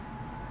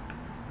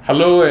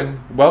Hello and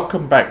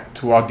welcome back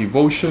to our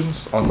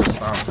devotions on the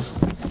Psalms.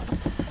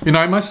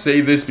 I must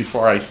say this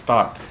before I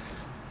start,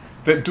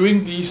 that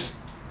doing these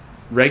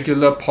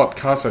regular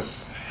podcasts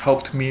has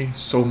helped me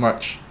so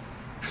much.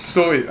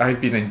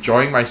 I've been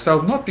enjoying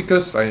myself, not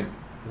because I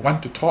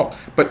want to talk,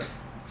 but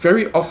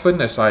very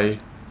often as I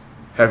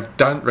have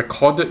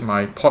recorded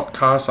my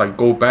podcast, I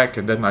go back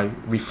and then I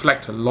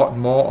reflect a lot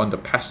more on the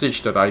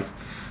passage that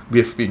we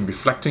have been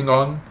reflecting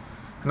on.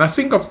 And I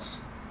think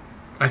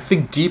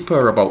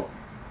deeper about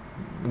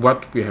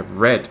what we have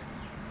read,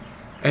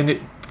 and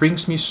it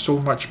brings me so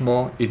much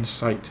more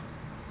insight.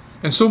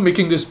 And so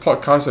making this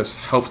podcast has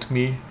helped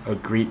me a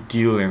great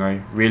deal, and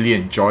I really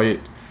enjoy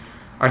it.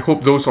 I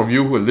hope those of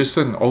you who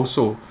listen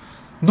also,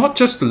 not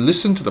just to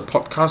listen to the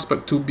podcast,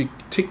 but to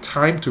take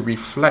time to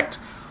reflect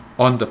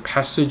on the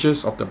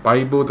passages of the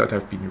Bible that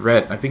have been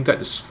read. I think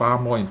that is far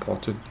more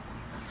important.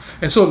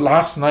 And so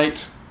last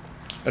night,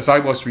 as I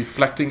was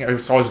reflecting,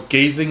 as I was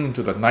gazing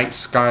into the night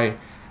sky,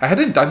 I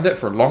hadn't done that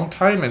for a long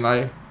time,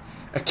 and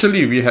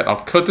we had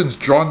our curtains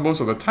drawn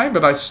most of the time,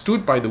 but I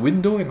stood by the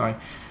window and I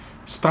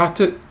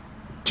started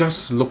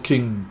just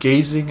looking,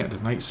 gazing at the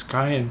night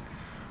sky, and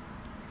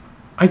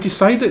I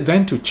decided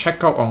then to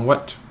check out on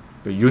what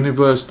the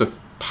universe, the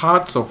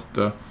parts of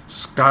the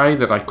sky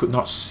that I could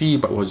not see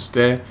but was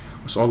there,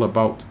 was all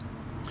about.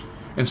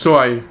 And so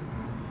I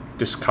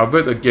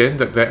discovered again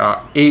that there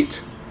are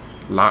 8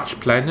 large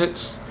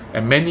planets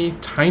and many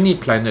tiny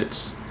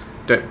planets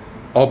that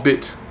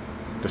orbit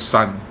the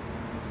sun.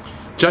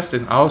 Just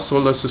in our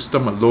solar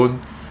system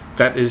alone,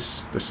 that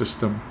is the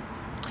system.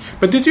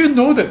 But did you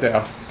know that there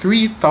are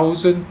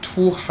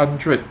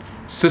 3,200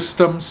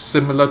 systems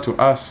similar to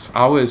us,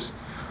 ours,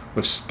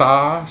 with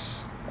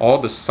stars, or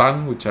the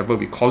sun, whichever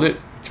we call it,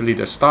 actually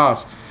they're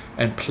stars,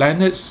 and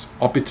planets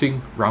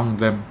orbiting round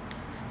them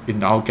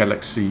in our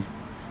galaxy.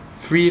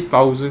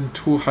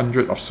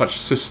 3,200 of such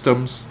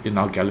systems in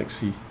our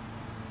galaxy.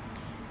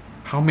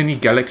 How many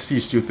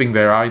galaxies do you think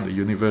there are in the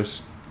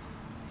universe?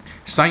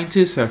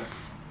 Scientists have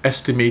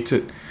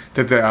estimated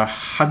that there are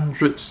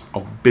hundreds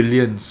of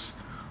billions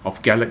of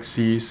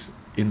galaxies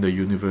in the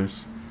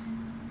universe.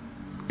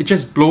 It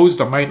just blows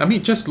the mind.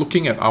 Just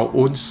looking at our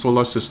own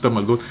solar system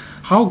alone,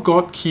 how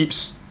God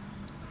keeps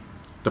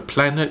the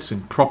planets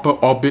in proper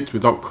orbit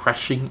without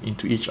crashing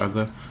into each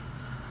other.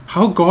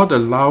 How God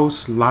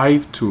allows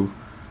life to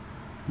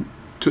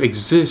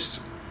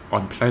exist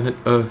on planet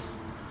Earth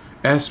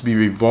as we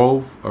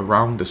revolve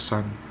around the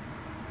sun.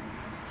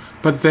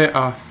 But there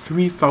are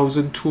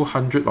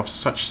 3,200 of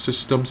such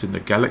systems in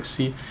the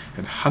galaxy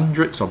and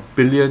hundreds of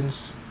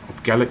billions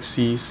of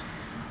galaxies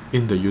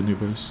in the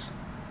universe.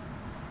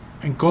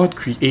 And God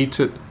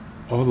created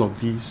all of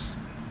these.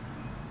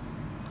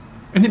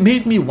 And it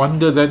made me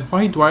wonder then,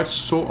 why do I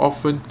so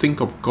often think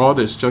of God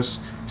as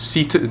just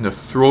seated in a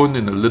throne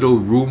in a little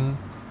room,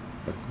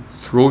 a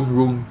throne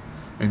room,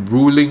 and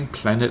ruling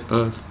planet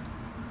Earth?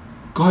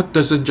 God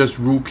doesn't just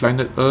rule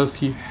planet Earth,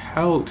 He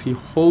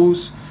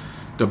holds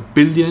the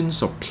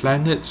billions of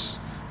planets,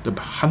 the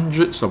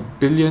hundreds of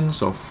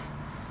billions of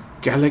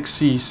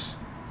galaxies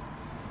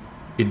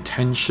in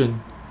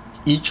tension,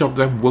 each of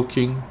them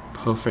working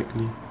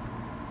perfectly.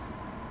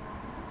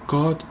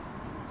 God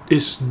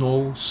is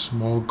no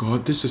small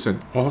God. This is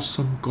an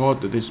awesome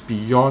God that is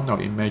beyond our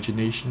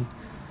imagination.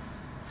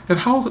 And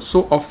how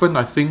so often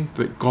I think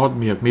that God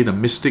may have made a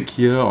mistake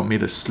here or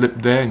made a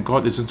slip there, and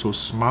God isn't so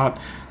smart,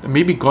 that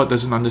maybe God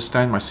doesn't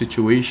understand my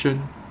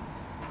situation,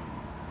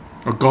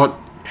 or God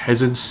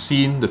hasn't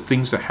seen the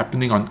things that are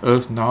happening on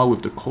earth now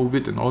with the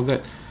COVID and all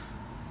that.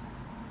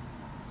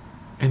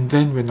 And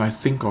then when I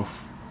think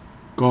of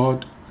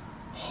God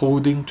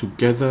holding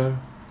together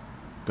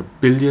the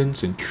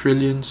billions and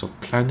trillions of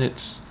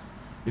planets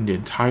in the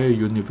entire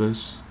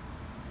universe,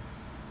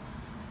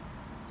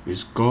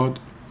 is God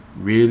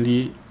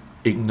really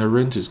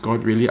ignorant? Is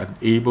God really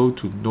unable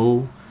to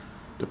know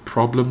the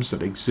problems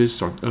that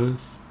exist on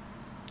earth?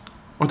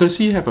 Or does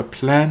He have a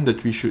plan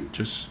that we should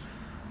just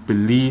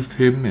believe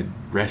Him and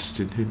rest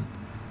in Him?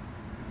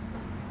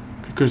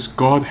 Because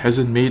God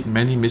hasn't made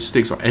many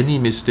mistakes or any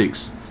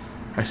mistakes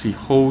as He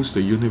holds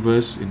the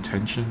universe in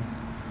tension.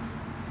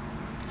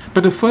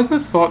 But a further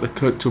thought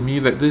occurred to me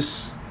that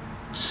this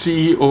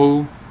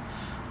CEO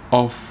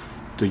of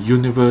the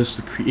universe,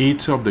 the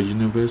creator of the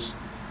universe,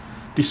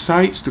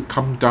 decides to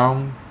come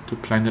down to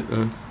planet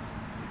Earth.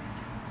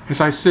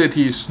 As I said,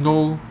 He is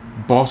no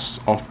boss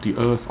of the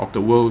earth, of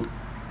the world.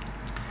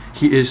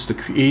 He is the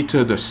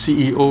creator, the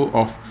CEO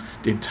of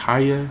the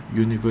entire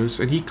universe,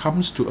 and He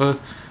comes to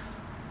earth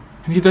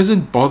and He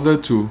doesn't bother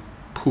to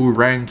pull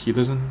rank. He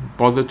doesn't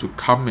bother to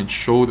come and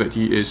show that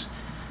He is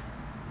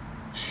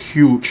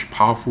huge,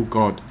 powerful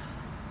God.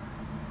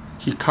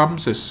 He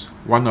comes as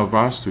one of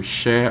us to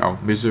share our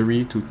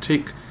misery, to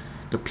take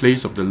the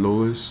place of the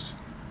lowest.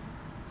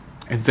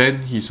 And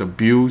then He's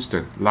abused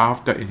and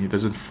laughed at, and He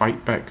doesn't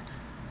fight back.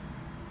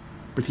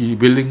 But He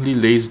willingly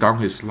lays down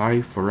His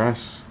life for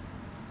us,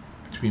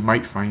 that we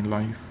might find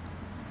life.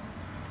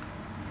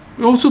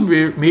 It also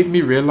made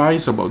me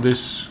realize about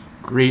this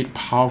great,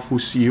 powerful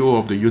CEO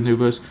of the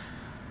universe.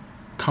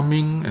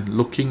 coming and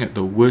looking at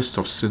the worst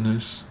of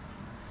sinners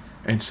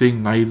and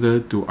saying, "Neither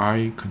do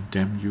I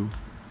condemn you."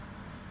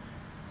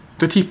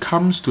 That he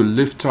comes to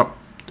lift up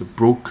the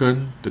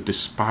broken, the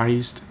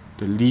despised,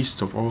 the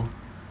least of all.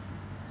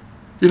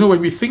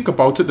 When we think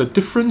about it, the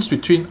difference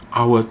between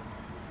our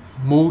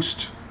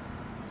most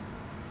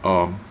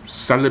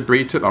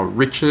celebrated, our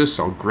richest,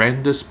 our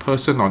grandest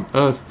person on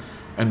earth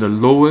and the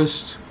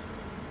lowest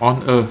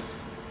on earth,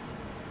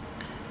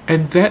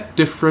 and that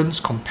difference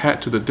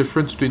compared to the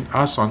difference between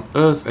us on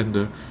earth and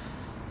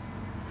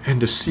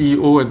the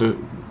CEO and the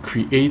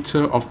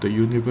creator of the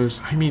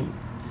universe,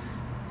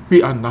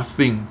 we are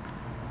nothing.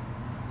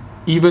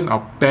 Even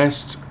our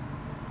best,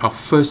 our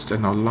first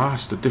and our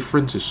last, the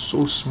difference is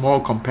so small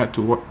compared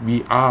to what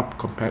we are,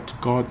 compared to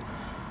God.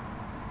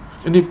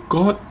 And if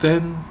God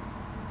then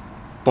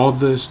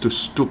bothers to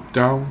stoop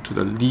down to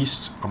the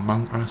least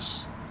among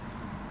us,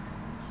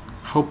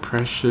 how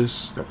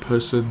precious that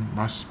person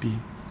must be.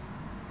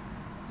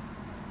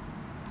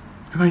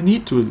 And I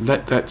need to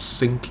let that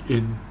sink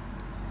in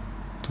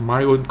to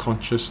my own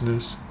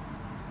consciousness,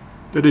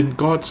 that in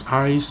God's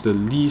eyes the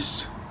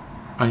least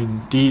are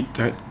indeed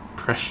that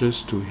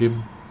precious to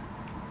Him,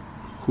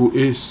 who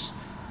is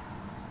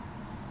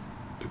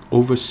the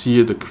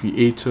overseer, the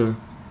creator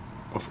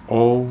of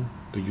all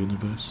the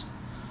universe.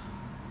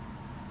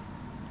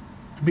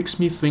 It makes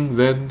me think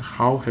then,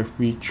 how have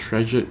we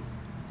treasured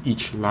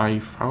each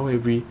life? How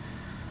have we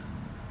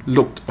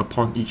looked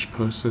upon each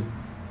person?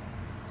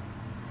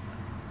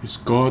 Has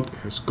God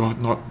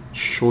not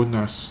shown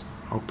us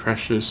how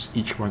precious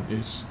each one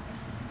is?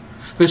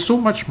 There's so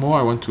much more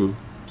I want to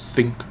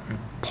think and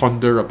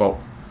ponder about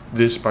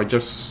this by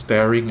just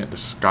staring at the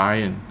sky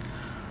and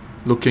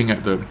looking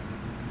at the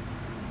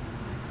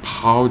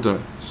power, the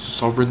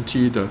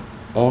sovereignty, the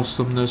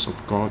awesomeness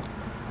of God,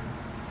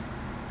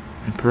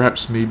 and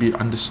perhaps maybe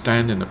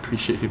understand and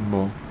appreciate Him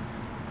more.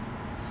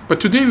 But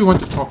today we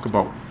want to talk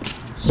about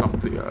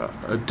something,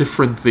 a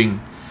different thing.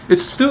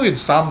 It's still in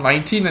Psalm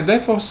 19, and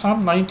therefore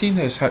Psalm 19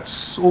 has had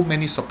so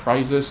many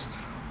surprises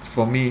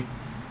for me.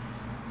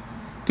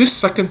 This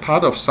second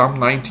part of Psalm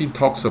 19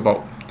 talks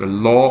about the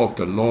law of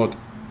the Lord,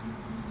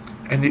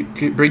 and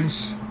it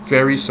brings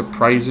very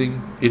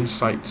surprising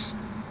insights.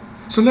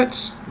 So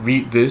let's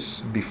read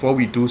this. Before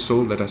we do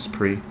so, let us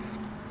pray.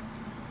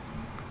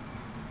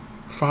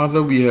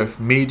 Father, we have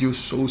made you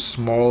so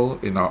small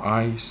in our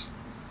eyes.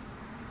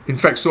 In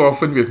fact, so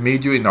often we have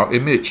made you in our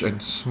image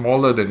and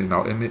smaller than in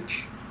our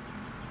image.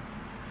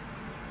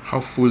 How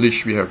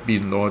foolish we have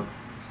been, Lord,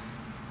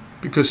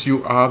 because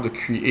you are the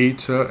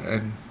creator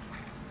and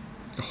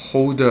the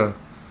holder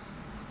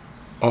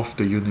of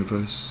the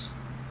universe.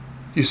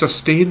 You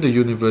sustain the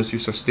universe, you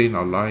sustain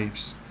our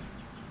lives.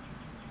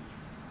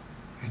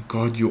 And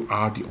God, you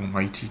are the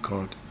Almighty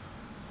God,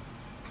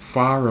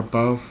 far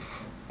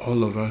above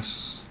all of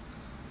us.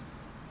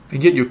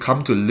 And yet you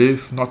come to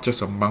live not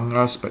just among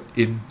us, but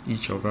in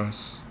each of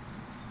us.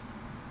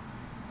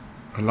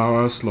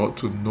 Allow us, Lord,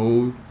 to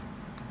know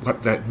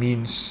what that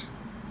means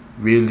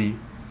really.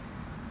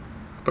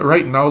 But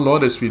right now,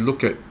 Lord, as we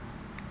look at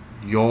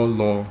your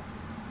law,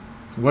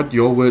 what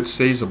your word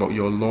says about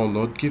your law,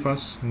 Lord, give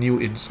us new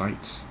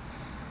insights.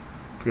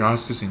 We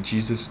ask this in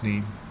Jesus'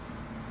 name.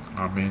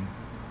 Amen.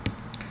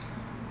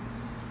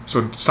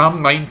 So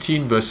Psalm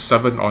 19 verse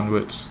 7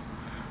 onwards.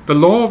 The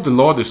law of the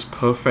Lord is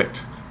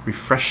perfect,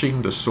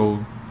 refreshing the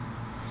soul.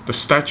 The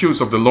statutes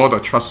of the Lord are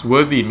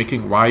trustworthy,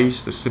 making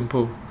wise the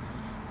simple.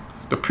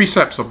 The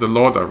precepts of the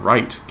Lord are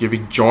right,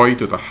 giving joy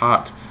to the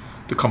heart.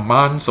 The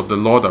commands of the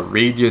Lord are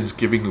radiance,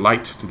 giving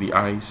light to the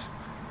eyes.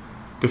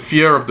 The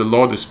fear of the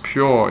Lord is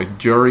pure,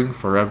 enduring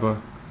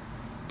forever.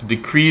 The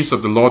decrees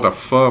of the Lord are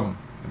firm,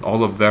 and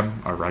all of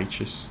them are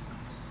righteous.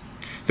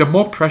 They are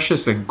more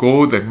precious than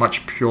gold, than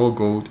much pure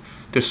gold.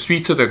 They are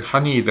sweeter than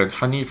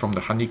honey from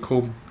the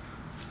honeycomb.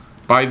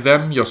 By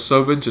them your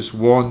servant is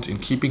warned, in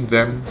keeping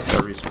them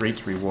there is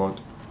great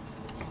reward.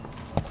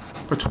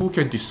 But who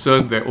can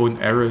discern their own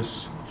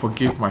errors?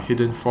 Forgive my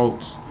hidden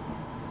faults.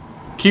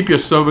 Keep your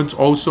servants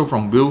also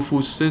from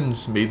willful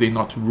sins, may they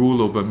not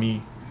rule over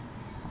me.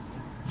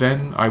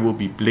 Then I will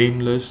be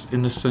blameless,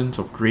 innocent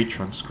of great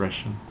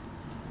transgression.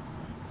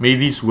 May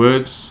these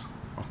words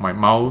of my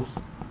mouth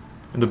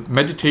and the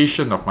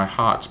meditation of my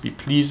heart be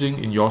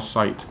pleasing in your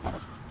sight,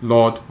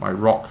 Lord, my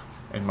rock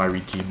and my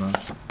redeemer.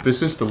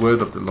 This is the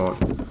word of the Lord.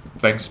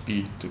 Thanks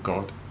be to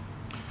God.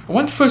 I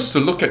want first to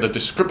look at the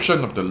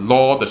description of the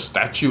law, the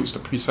statutes, the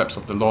precepts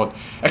of the Lord.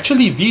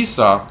 Actually, these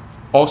are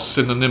all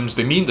synonyms.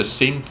 They mean the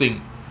same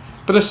thing.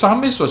 But the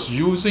psalmist was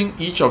using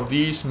each of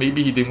these,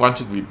 maybe he didn't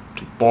want it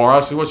to bore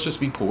us, he was just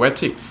being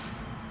poetic,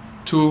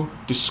 to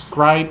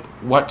describe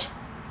what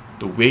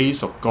the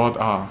ways of God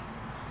are.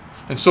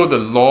 And so the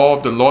law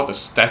of the Lord, the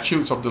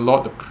statutes of the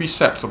Lord, the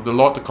precepts of the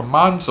Lord, the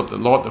commands of the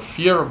Lord, the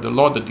fear of the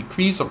Lord, the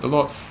decrees of the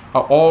Lord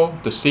are all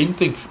the same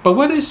thing. But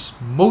what is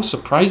most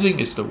surprising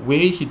is the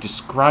way he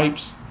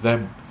describes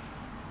them.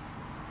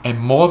 And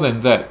more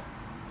than that,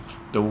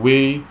 the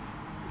way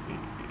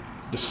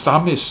the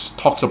psalmist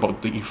talks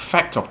about the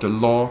effect of the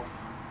law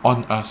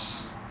on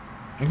us.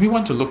 And we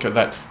want to look at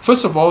that.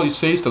 First of all, it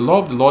says the law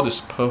of the Lord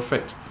is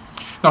perfect.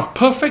 Now,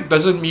 perfect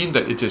doesn't mean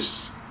that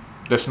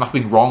there's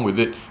nothing wrong with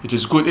it. It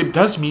is good. It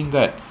does mean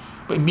that.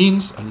 But it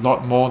means a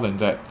lot more than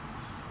that.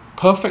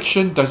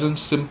 Perfection doesn't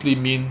simply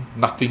mean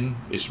nothing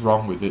is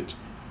wrong with it.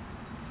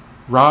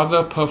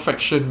 Rather,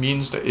 perfection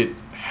means that it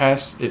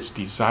has its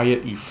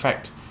desired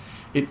effect.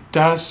 It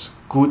does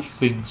good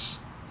things.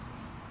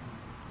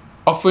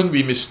 Often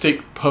we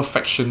mistake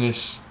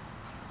perfectionism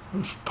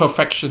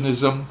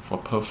for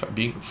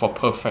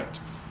perfect.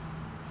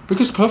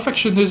 Because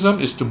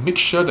perfectionism is to make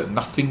sure that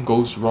nothing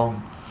goes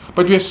wrong.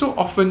 But we are so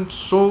often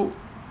so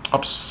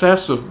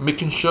obsessed with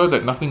making sure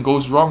that nothing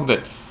goes wrong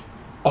that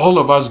all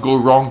of us go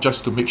wrong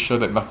just to make sure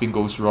that nothing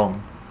goes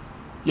wrong.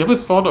 You ever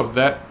thought of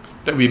that?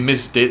 That we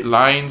miss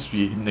deadlines,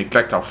 we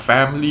neglect our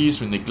families,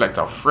 we neglect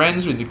our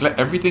friends, we neglect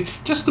everything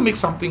just to make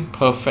something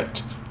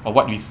perfect, or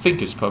what we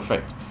think is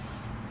perfect.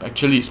 But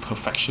actually, it's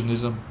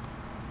perfectionism.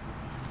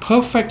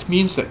 Perfect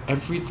means that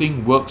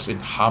everything works in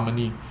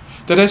harmony.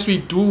 That as we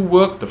do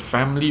work, the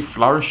family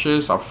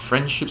flourishes, our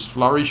friendships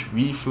flourish,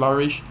 we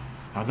flourish.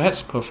 Now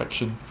that's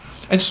perfection.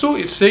 And so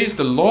it says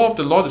the law of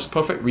the Lord is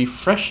perfect,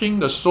 refreshing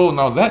the soul.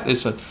 Now that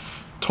is a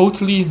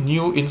totally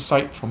new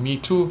insight for me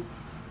too.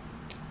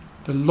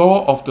 The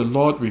law of the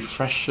Lord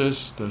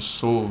refreshes the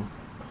soul.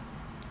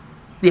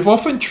 We have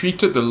often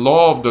treated the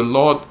law of the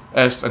Lord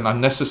as a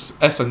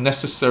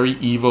necessary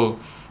evil.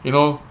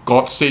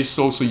 God says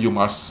so you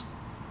must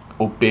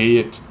obey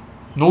it.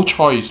 No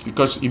choice,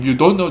 because if you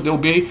don't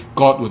obey,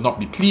 God will not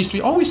be pleased.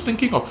 We're always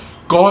thinking of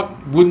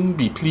God wouldn't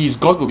be pleased.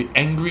 God will be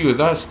angry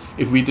with us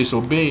if we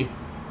disobey.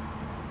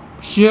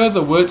 Here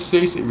the word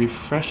says it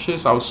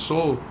refreshes our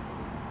soul.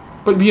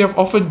 But we have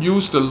often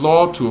used the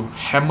law to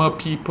hammer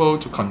people,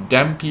 to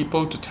condemn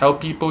people, to tell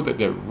people that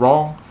they're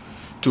wrong,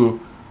 to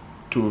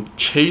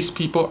chase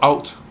people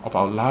out of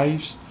our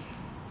lives.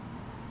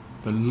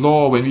 The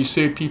law, when we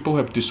say people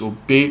have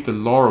disobeyed the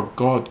law of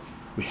God,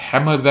 we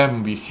hammer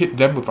them, we hit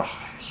them with a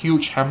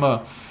huge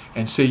hammer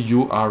and say,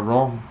 you are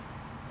wrong.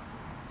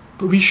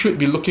 But we should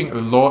be looking at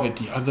the law at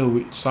the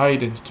other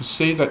side and to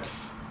say that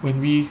when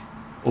we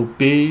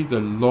obey the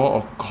law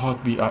of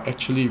God, we are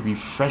actually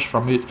refreshed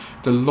from it.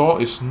 The law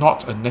is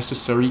not a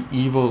necessary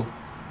evil.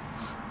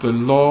 The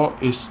law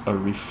is a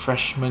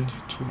refreshment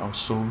to our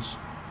souls.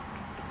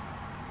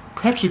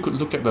 Perhaps we could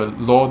look at the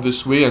law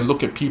this way and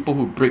look at people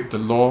who break the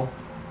law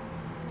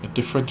a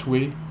different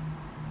way.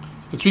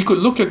 That we could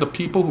look at the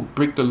people who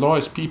break the law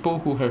as people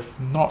who have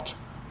not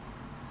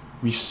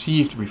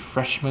received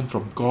refreshment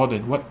from God,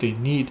 and what they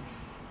need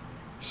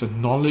is a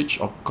knowledge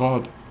of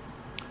God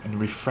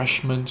and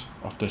refreshment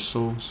of their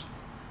souls.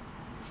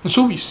 And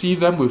so we see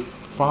them with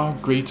far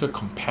greater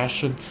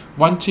compassion,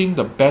 wanting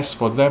the best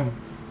for them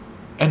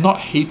and not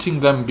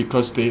hating them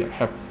because they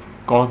have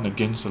gone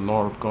against the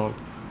law of God.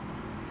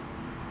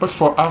 But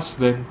for us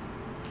then,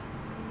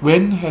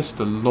 when has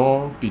the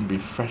law been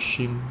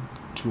refreshing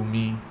to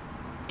me,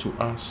 to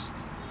us?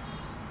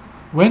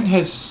 When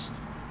has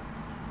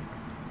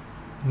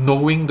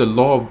knowing the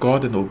law of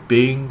God and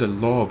obeying the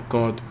law of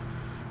God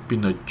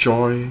been a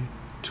joy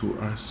to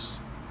us?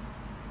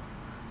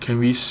 Can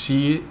we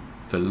see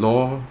the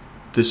law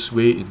this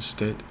way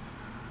instead?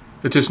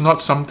 It is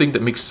not something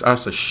that makes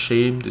us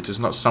ashamed. It is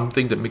not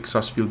something that makes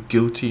us feel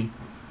guilty,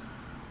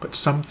 but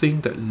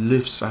something that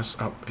lifts us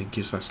up and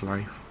gives us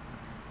life.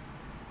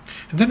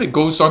 And then it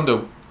goes on,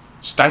 the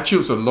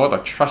statutes of the Lord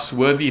are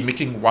trustworthy,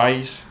 making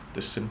wise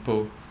the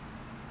simple.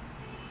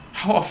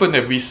 How often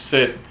have we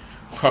said,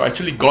 well,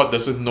 actually God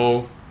doesn't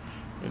know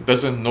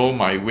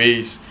my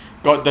ways.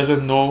 God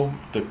doesn't know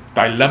the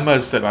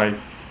dilemmas that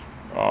I've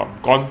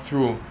gone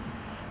through.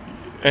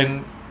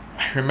 And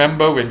I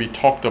remember when we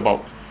talked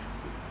about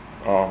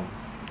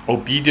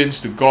obedience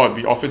to God,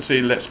 we often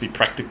say, let's be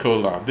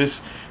practical.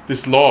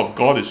 This law of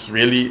God is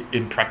really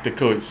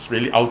impractical. It's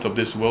really out of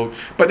this world.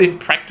 But in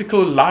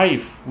practical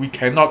life, we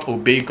cannot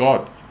obey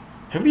God.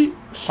 Have we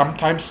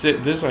sometimes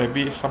said this, or have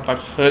we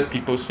sometimes heard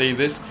people say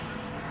this?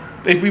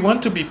 If we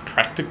want to be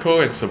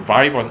practical and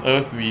survive on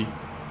earth, we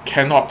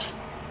cannot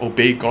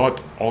obey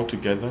God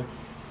altogether.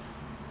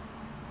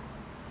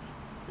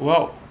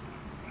 Well,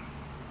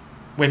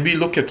 when we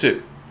look at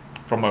it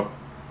from a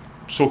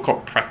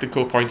so-called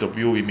practical point of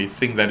view, we may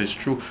think that is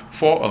true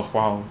for a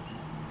while.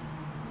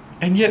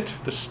 And yet,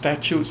 the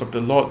statutes of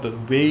the Lord, the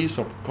ways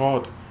of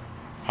God,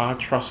 are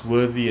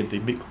trustworthy and they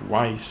make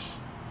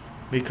us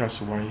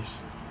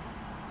wise.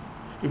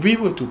 If we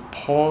were to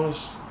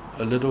pause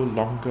a little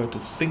longer to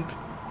think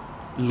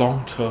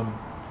long term,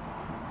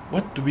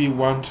 what do we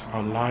want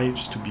our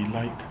lives to be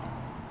like?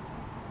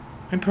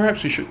 And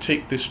perhaps we should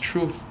take this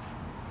truth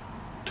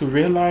to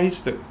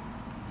realize that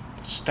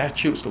the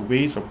statutes, the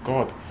ways of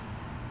God,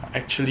 are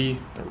actually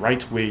the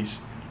right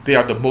ways. They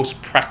are the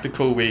most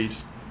practical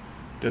ways.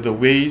 They're the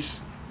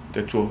ways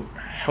that will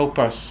help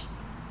us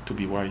to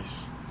be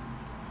wise.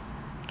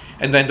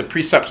 And then the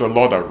precepts of the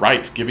Lord are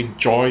right, giving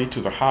joy to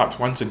the heart.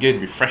 Once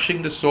again,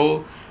 refreshing the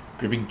soul,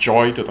 giving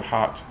joy to the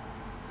heart.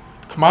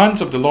 The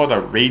commands of the Lord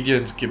are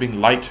radiant,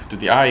 giving light to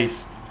the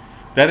eyes.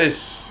 That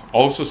is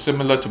Also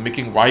similar to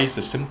making wise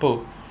the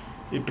simple,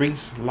 it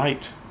brings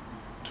light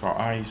to our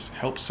eyes,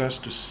 helps us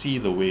to see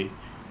the way.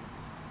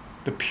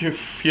 The pure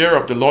fear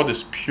of the Lord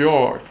is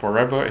pure,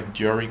 forever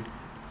enduring.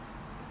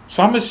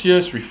 Psalmist here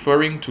is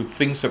referring to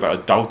things that are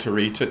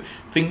adulterated,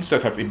 things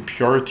that have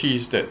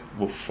impurities that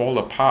will fall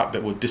apart,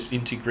 that will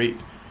disintegrate.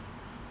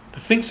 The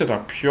things that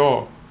are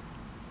pure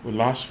will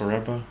last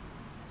forever.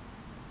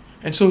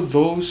 And so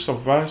those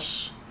of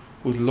us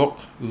who look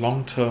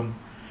long term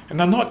and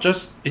are not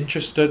just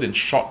interested in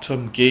short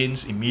term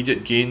gains,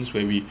 immediate gains,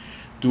 when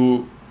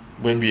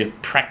we are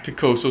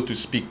practical, so to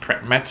speak,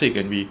 pragmatic,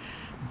 and we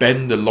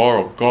bend the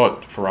law of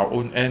God for our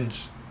own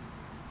ends,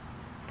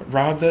 but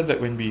rather that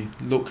when we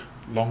look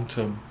long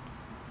term,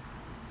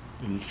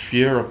 the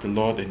fear of the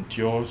Lord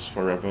endures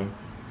forever,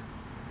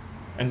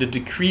 and the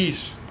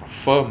decrees are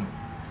firm.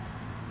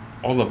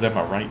 All of them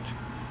are right.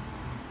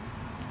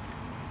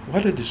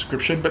 What a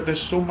description, but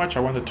there's so much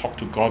I want to talk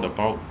to God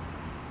about.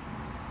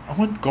 I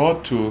want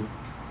God to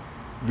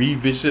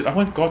revisit, I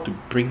want God to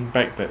bring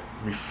back that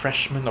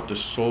refreshment of the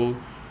soul,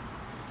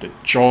 the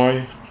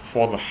joy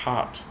for the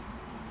heart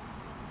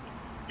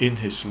in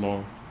His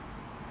law.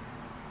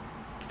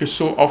 Because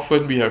so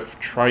often we have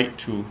tried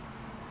to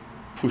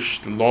push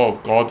the law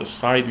of God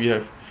aside. We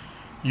have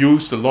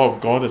used the law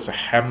of God as a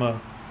hammer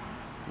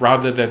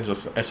rather than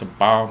as a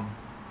balm.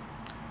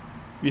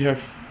 We have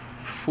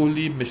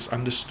fully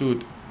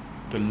misunderstood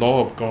the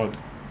law of God,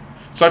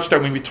 such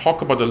that when we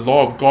talk about the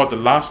law of God, the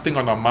last thing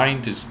on our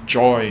mind is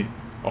joy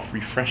of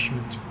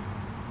refreshment.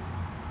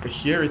 But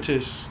here it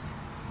is.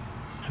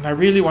 And I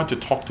really want to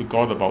talk to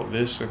God about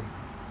this, and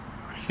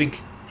I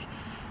think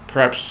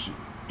perhaps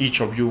each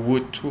of you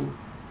would too.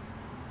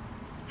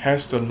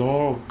 Has the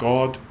law of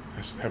God,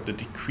 have the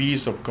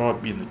decrees of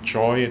God been a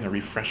joy and a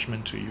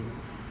refreshment to you?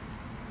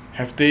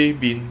 Have they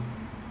been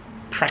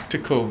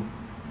practical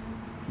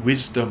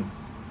wisdom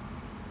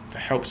that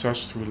helps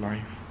us through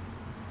life?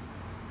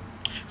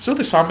 So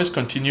the psalmist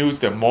continues,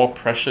 they're more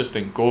precious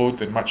than gold,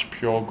 than much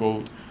pure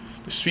gold,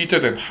 they're sweeter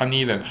than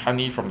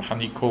honey from the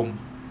honeycomb.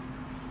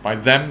 By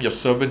them your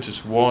servant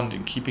is warned,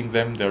 in keeping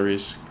them there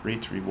is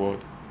great reward.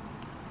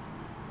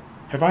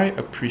 Have I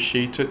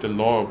appreciated the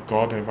law of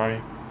God? Have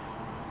I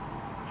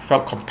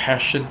felt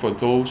compassion for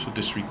those who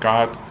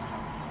disregard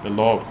the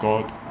law of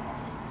God?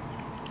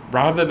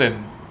 Rather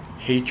than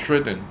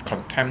hatred and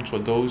contempt for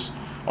those,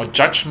 or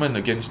judgment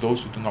against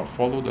those who do not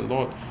follow the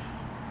Lord,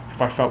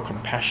 have I felt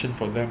compassion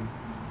for them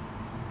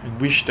and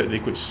wish that they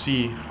could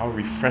see how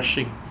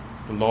refreshing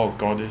the law of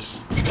God is?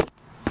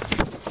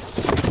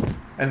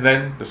 And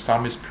then the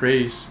psalmist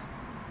prays,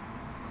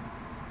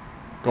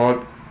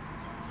 God,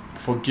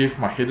 forgive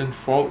my hidden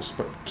faults,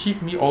 but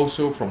keep me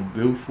also from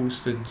willful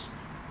sins.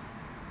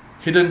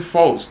 Hidden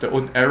faults, their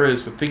own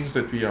errors, the things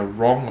that we are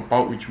wrong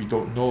about which we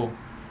don't know.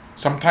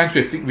 Sometimes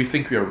we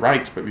think we are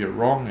right, but we are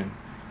wrong, and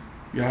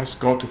we ask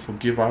God to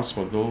forgive us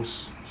for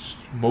those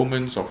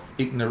moments of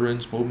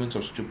ignorance, moments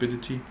of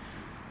stupidity.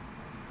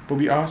 But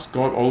we ask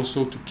God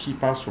also to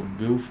keep us from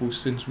willful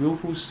sins.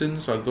 Willful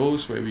sins are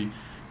those where we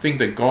think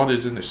that God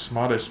isn't as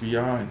smart as we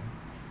are, and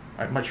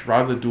I'd much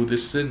rather do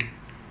this sin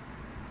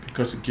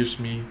because it gives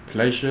me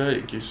pleasure,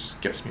 it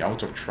gets me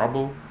out of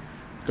trouble,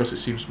 because it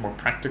seems more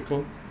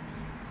practical.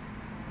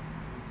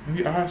 And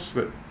we ask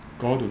that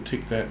God will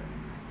take that,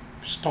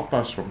 stop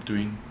us from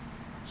doing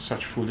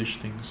such foolish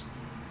things,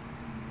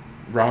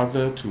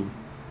 rather to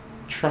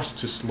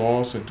trust His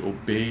laws and to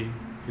obey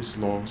His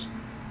laws,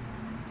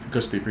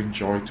 because they bring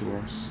joy to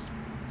us.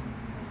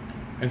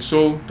 And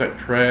so that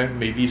prayer,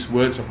 may these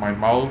words of my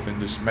mouth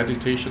and this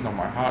meditation of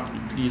my heart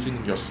be pleasing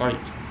in your sight,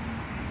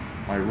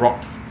 my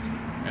rock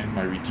and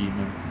my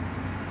redeemer.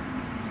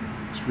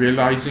 It's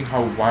realizing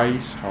how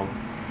wise, how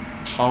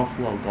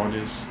powerful our God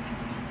is,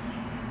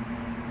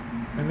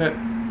 and that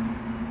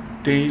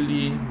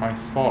daily my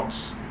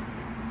thoughts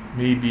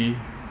may be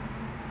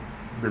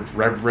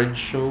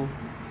reverential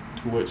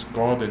towards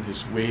God and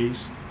His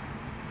ways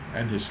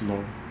and His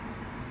law.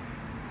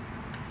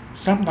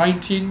 Psalm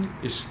 19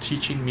 is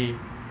teaching me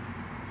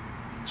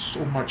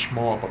so much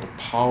more about the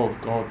power of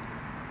God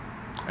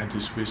and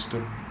His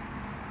wisdom.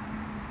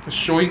 It's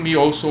showing me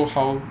also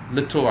how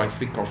little I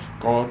think of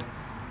God,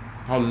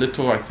 how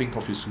little I think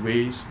of His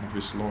ways and of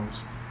His laws.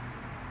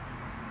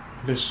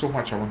 There's so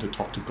much I want to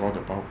talk to God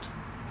about.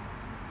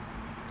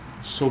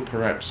 So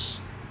perhaps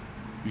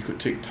we could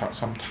take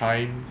some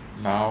time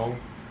now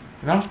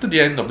and after the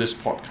end of this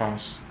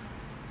podcast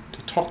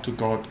to talk to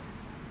God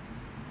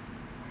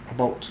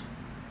about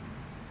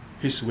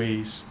His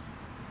ways,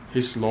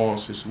 His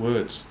laws, His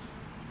words,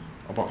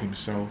 about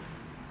Himself.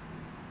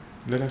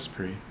 Let us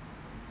pray.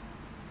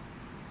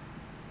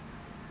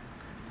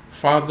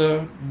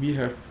 Father, we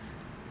have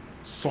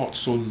thought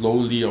so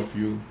lowly of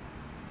You,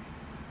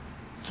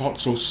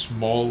 thought so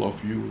small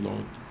of You,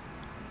 Lord.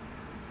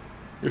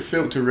 We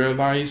failed to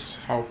realize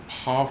how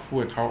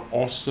powerful and how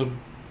awesome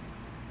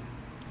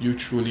You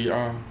truly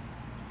are,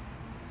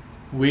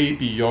 way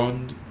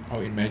beyond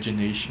our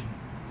imagination.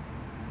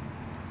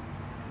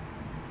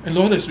 And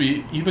Lord,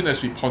 even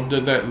as we ponder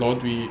that,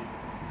 Lord, we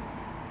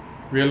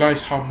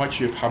Realize how much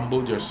you've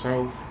humbled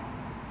yourself.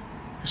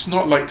 It's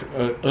not like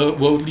a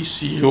worldly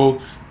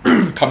CEO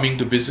coming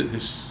to visit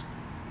his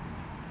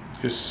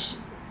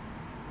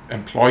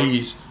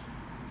employees,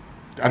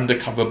 the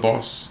undercover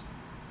boss.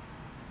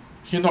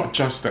 You're not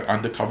just the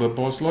undercover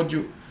boss. Lord,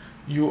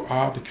 you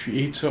are the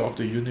creator of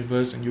the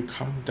universe, and you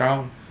come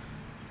down,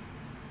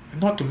 and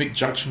not to make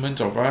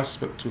judgment of us,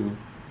 but to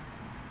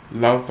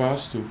love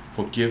us, to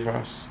forgive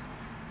us,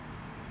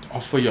 to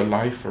offer your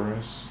life for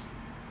us.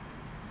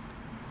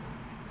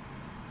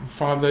 And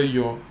Father,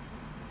 your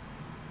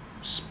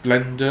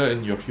splendor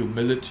and your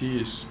humility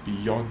is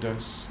beyond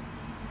us.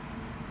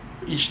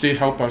 Each day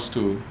help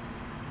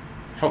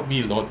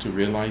me, Lord, to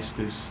realize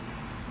this,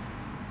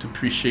 to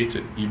appreciate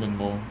it even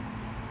more.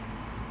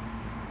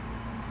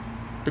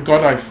 But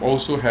God, I've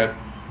also had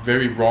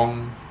very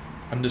wrong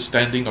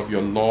understanding of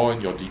your law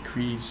and your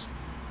decrees.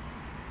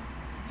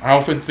 I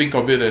often think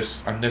of it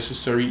as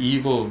necessary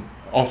evil,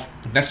 of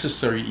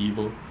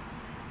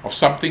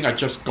something I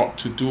just got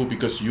to do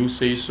because you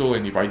say so,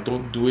 and if I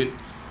don't do it,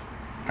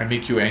 I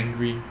make you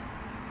angry.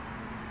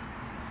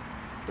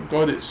 But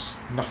God, it's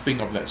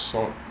nothing of that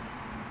sort.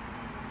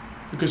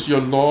 Because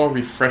your law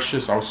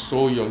refreshes our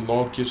soul, your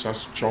law gives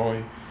us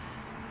joy,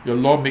 your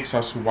law makes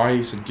us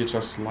wise and gives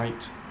us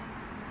light.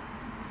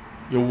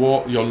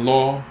 Your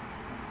law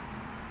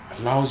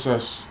allows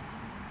us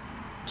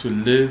to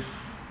live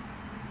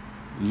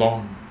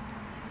long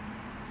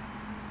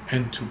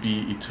and to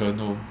be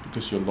eternal,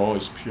 because your law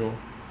is pure.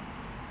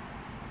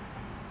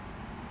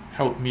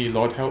 Help me,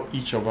 Lord, help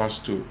each of us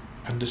to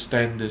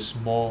understand this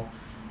more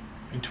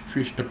and to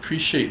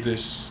appreciate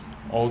this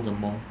all the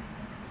more.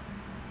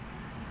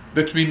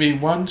 That we may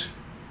want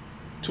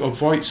to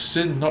avoid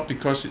sin, not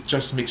because it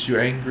just makes you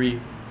angry.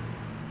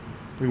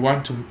 We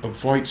want to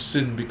avoid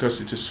sin because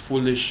it is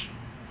foolish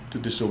to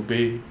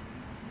disobey.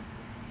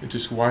 It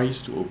is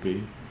wise to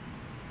obey.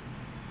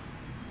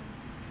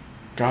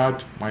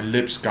 Guard my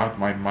lips, guard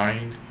my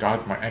mind,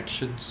 guard my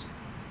actions,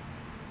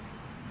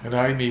 that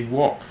I may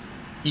walk,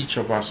 each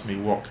of us may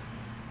walk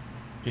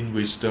in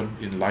wisdom,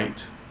 in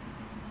light,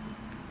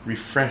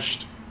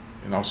 refreshed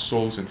in our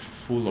souls and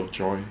full of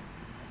joy.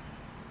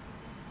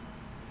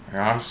 I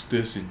ask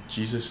this in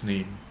Jesus'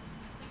 name.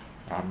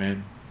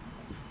 Amen.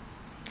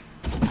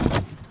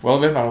 Well,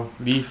 then I'll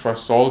leave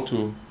us all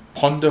to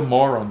ponder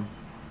more on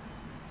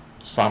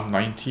Psalm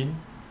 19.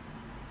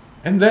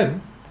 And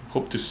then,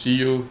 hope to see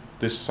you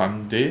this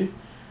Sunday.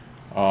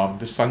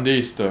 This Sunday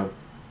is the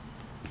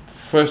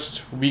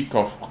first week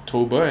of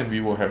October, and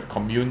we will have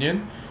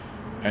communion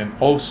and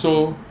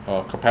also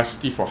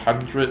capacity for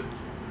 100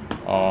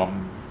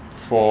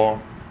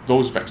 for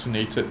those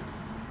vaccinated.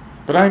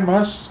 But I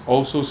must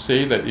also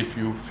say that if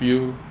you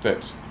feel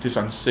that it is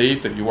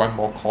unsafe, that you want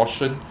more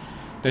caution,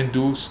 then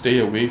do stay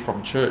away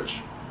from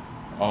church.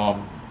 I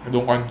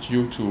don't want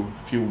you to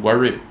feel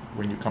worried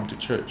when you come to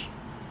church.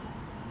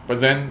 But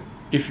then,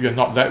 if you're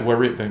not that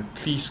worried, then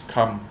please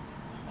come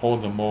all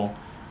the more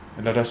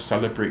and let us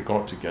celebrate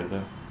God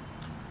together.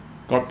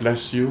 God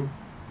bless you,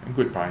 and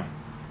goodbye.